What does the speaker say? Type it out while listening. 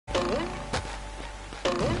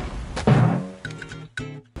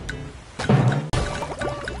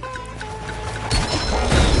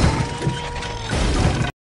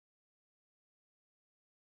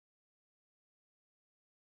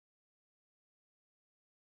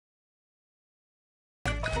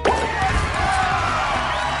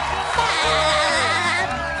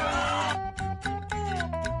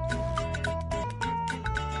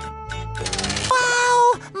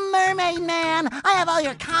all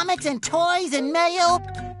your comics and toys and mail?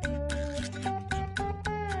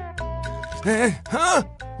 Huh?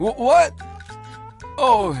 What?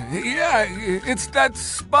 Oh, yeah, it's that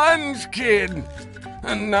Sponge Kid.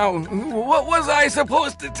 And now, what was I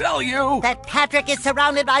supposed to tell you? That Patrick is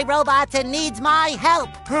surrounded by robots and needs my help.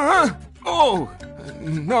 Huh? Oh,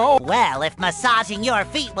 no. Well, if massaging your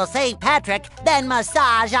feet will save Patrick, then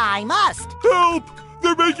massage I must. Help!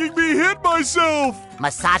 They're making me hit myself!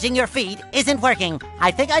 Massaging your feet isn't working. I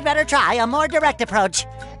think I'd better try a more direct approach.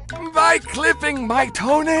 By clipping my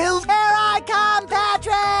toenails? Here I come,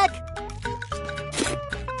 Patrick!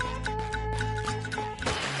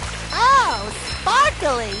 Oh,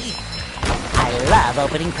 sparkly! I love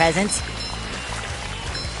opening presents.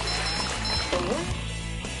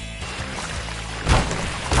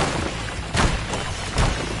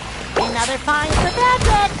 Another find for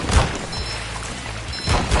Patrick!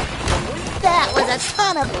 That was a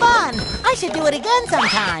ton of fun! I should do it again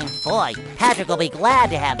sometime. Boy, Patrick will be glad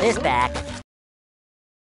to have this back.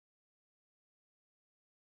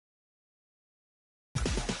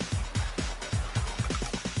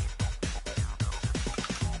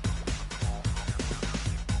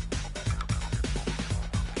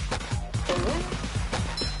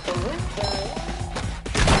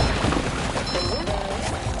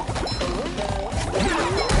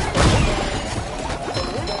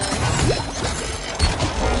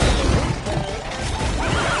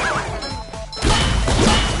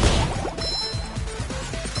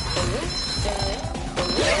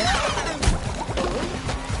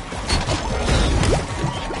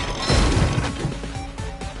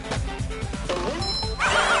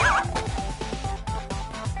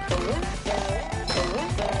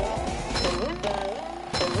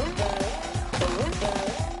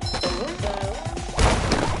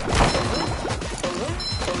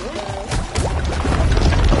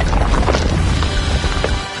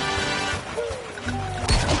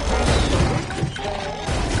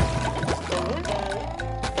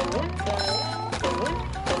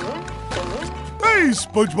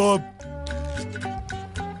 SpongeBob!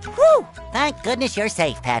 Whew! Thank goodness you're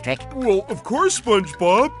safe, Patrick. Well, of course,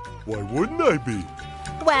 SpongeBob. Why wouldn't I be?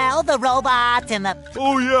 Well, the robots and the...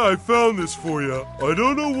 Oh, yeah, I found this for you. I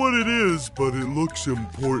don't know what it is, but it looks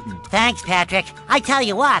important. Thanks, Patrick. I tell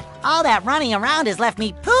you what, all that running around has left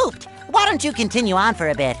me pooped. Why don't you continue on for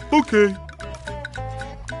a bit? Okay.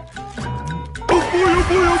 Oh, boy, oh,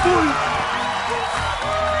 boy, oh, boy!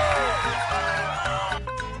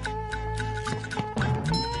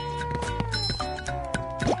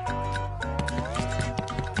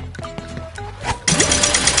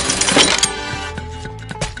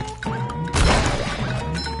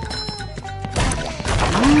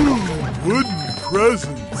 Wooden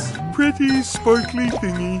presents. Pretty sparkly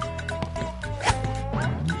thingy.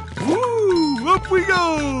 Woo! Up we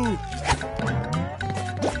go!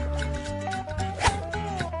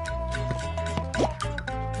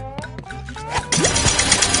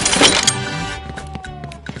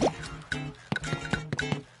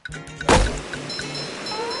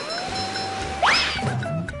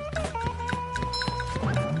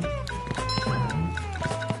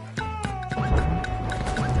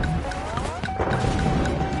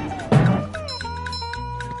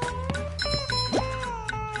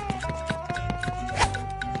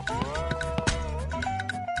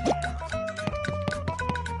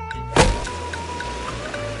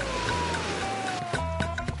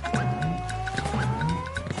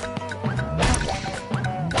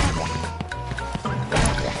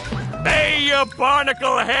 You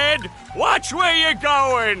barnacle head! Watch where you're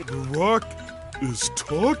going! The rock is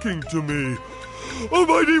talking to me.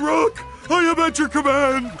 Almighty Rock, I am at your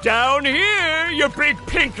command! Down here, you big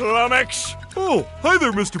pink lummox! Oh, hi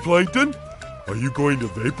there, Mr. Plankton. Are you going to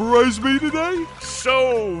vaporize me today?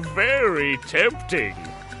 So very tempting.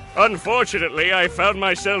 Unfortunately, I found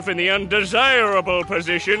myself in the undesirable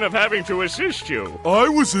position of having to assist you. I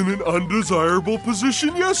was in an undesirable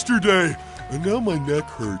position yesterday, and now my neck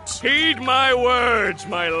hurts. Heed my words,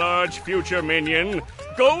 my large future minion.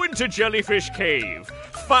 Go into Jellyfish Cave.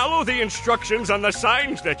 Follow the instructions on the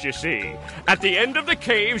signs that you see. At the end of the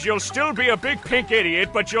caves, you'll still be a big pink idiot,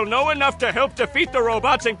 but you'll know enough to help defeat the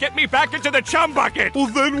robots and get me back into the chum bucket. Well,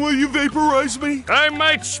 then will you vaporize me? I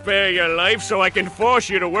might spare your life so I can force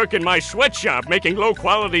you to work in my sweatshop making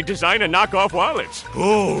low-quality design and knockoff wallets.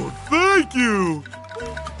 Oh, thank you!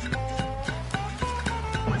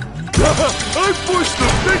 I pushed the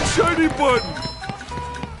big shiny button!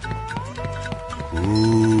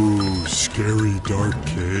 Ooh, scary dark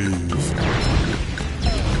cave.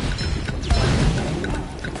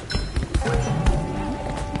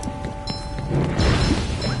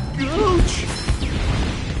 Ouch!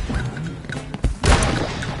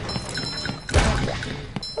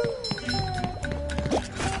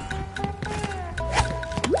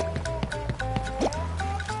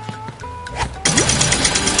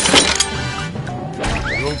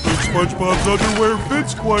 SpongeBob's underwear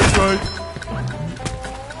fits quite right.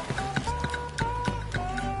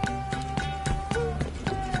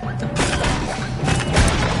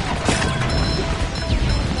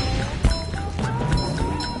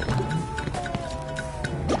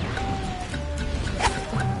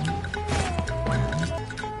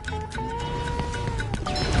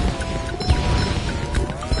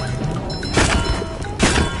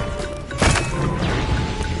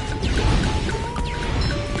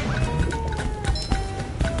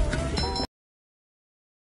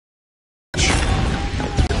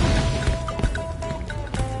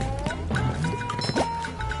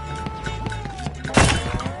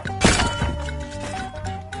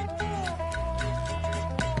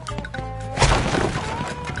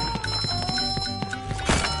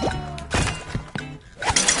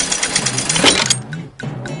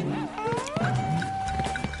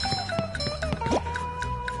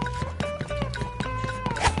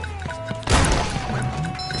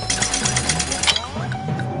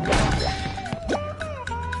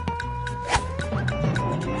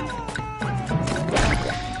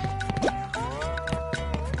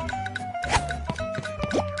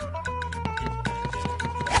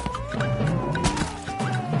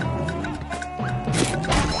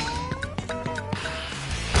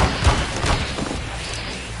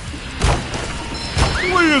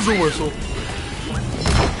 Here's a whistle.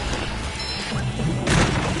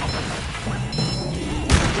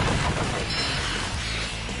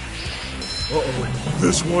 Uh-oh,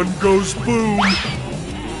 this one goes boom.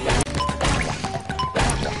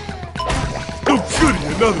 Oh, goody,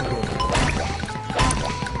 another one.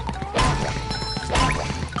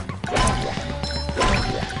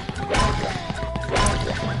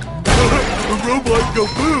 The robot go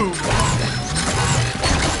boom.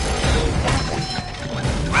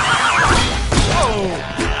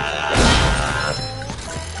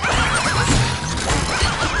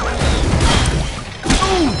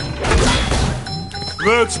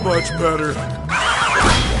 That's much better.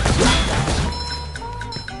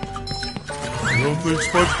 I don't think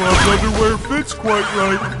SpongeBob's underwear fits quite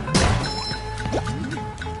right.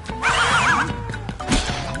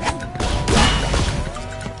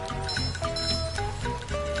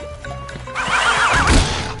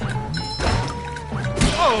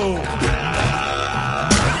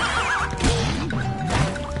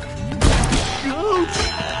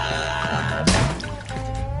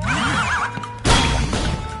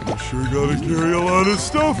 Sure gotta carry a lot of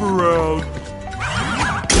stuff around.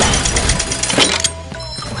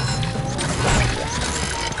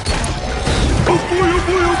 Oh boy, oh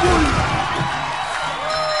boy, oh boy!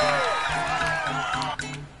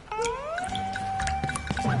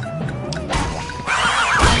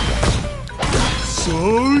 So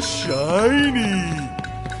shiny!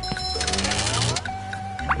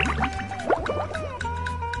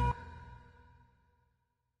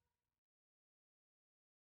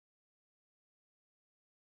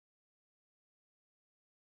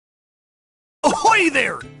 Ahoy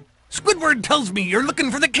there! Squidward tells me you're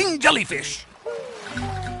looking for the king jellyfish.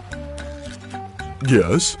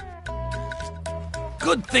 Yes?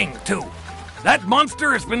 Good thing, too. That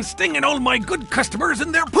monster has been stinging all my good customers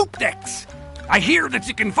in their poop decks. I hear that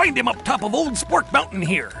you can find him up top of Old Sport Mountain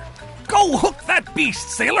here. Go hook that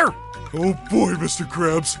beast, sailor! Oh boy, Mr.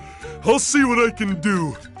 Krabs. I'll see what I can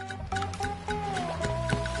do.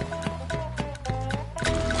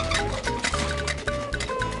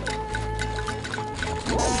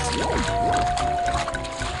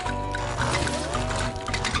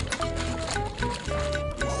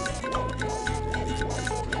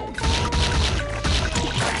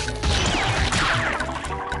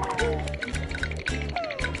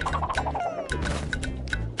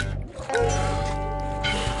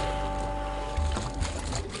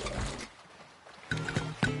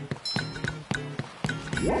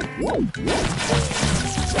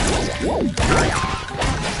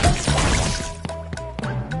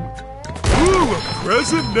 Ooh, a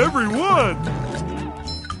present in every one!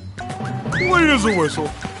 Wait as a whistle.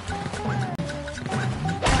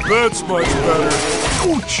 That's much better.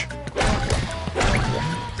 Ouch!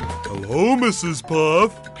 Hello, Mrs.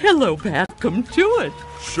 Puff. Hello, Pat. Come to it.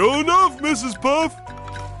 Sure enough, Mrs. Puff.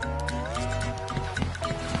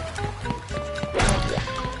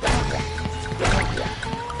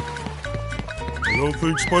 I don't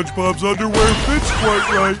think SpongeBob's underwear fits quite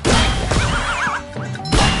right.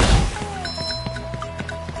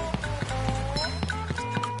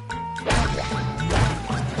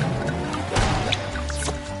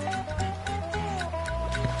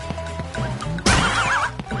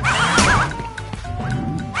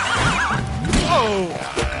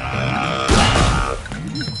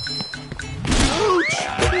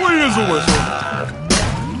 Sizzle whistle.